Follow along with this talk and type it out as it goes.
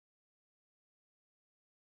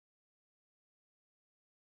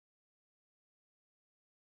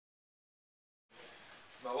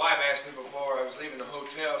My wife asked me before I was leaving the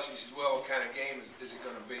hotel, she said, well, what kind of game is it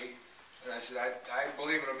going to be? And I said, I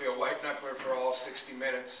believe it'll be a white knuckler for all 60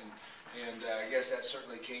 minutes, and I guess that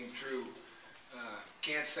certainly came true.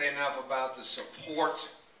 Can't say enough about the support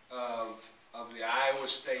of the Iowa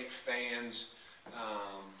State fans,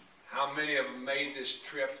 how many of them made this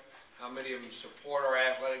trip, how many of them support our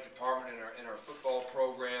athletic department and our football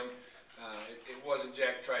program. It wasn't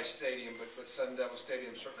Jack Trice Stadium, but Sun Devil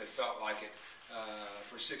Stadium certainly felt like it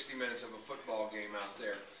for 60 minutes of a football game out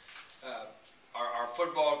there. Our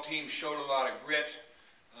football team showed a lot of grit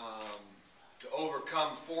to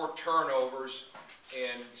overcome 4 turnovers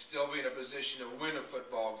and still be in a position to win a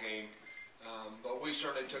football game. But we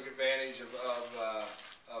certainly took advantage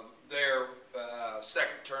of their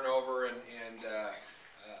second turnover and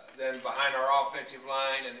then behind our offensive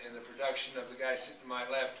line and the production of the guy sitting to my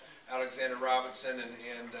left, Alexander Robinson,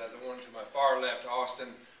 and the one to my far left, Austin,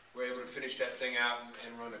 were able to finish that thing out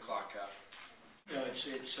and run the clock out. You know,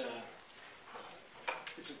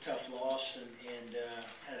 it's a tough loss, and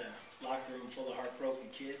had a locker room full of heartbroken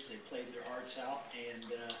kids. They played their hearts out, and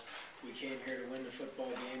we came here to win the football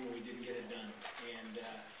game, and we didn't get it done. And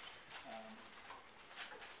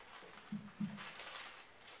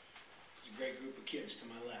it's a great group of kids to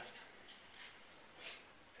my left,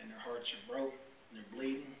 and their hearts are broke, and they're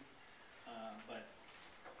bleeding. But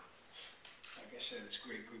like I said, it's a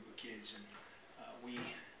great group of kids, and we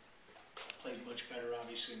played much better,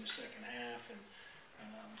 obviously, in the second half, and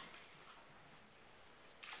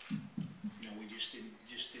you know, we just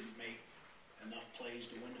didn't make enough plays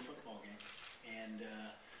to win the football game. And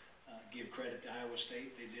give credit to Iowa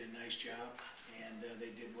State; they did a nice job, and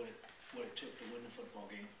they did what it took to win the football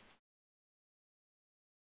game.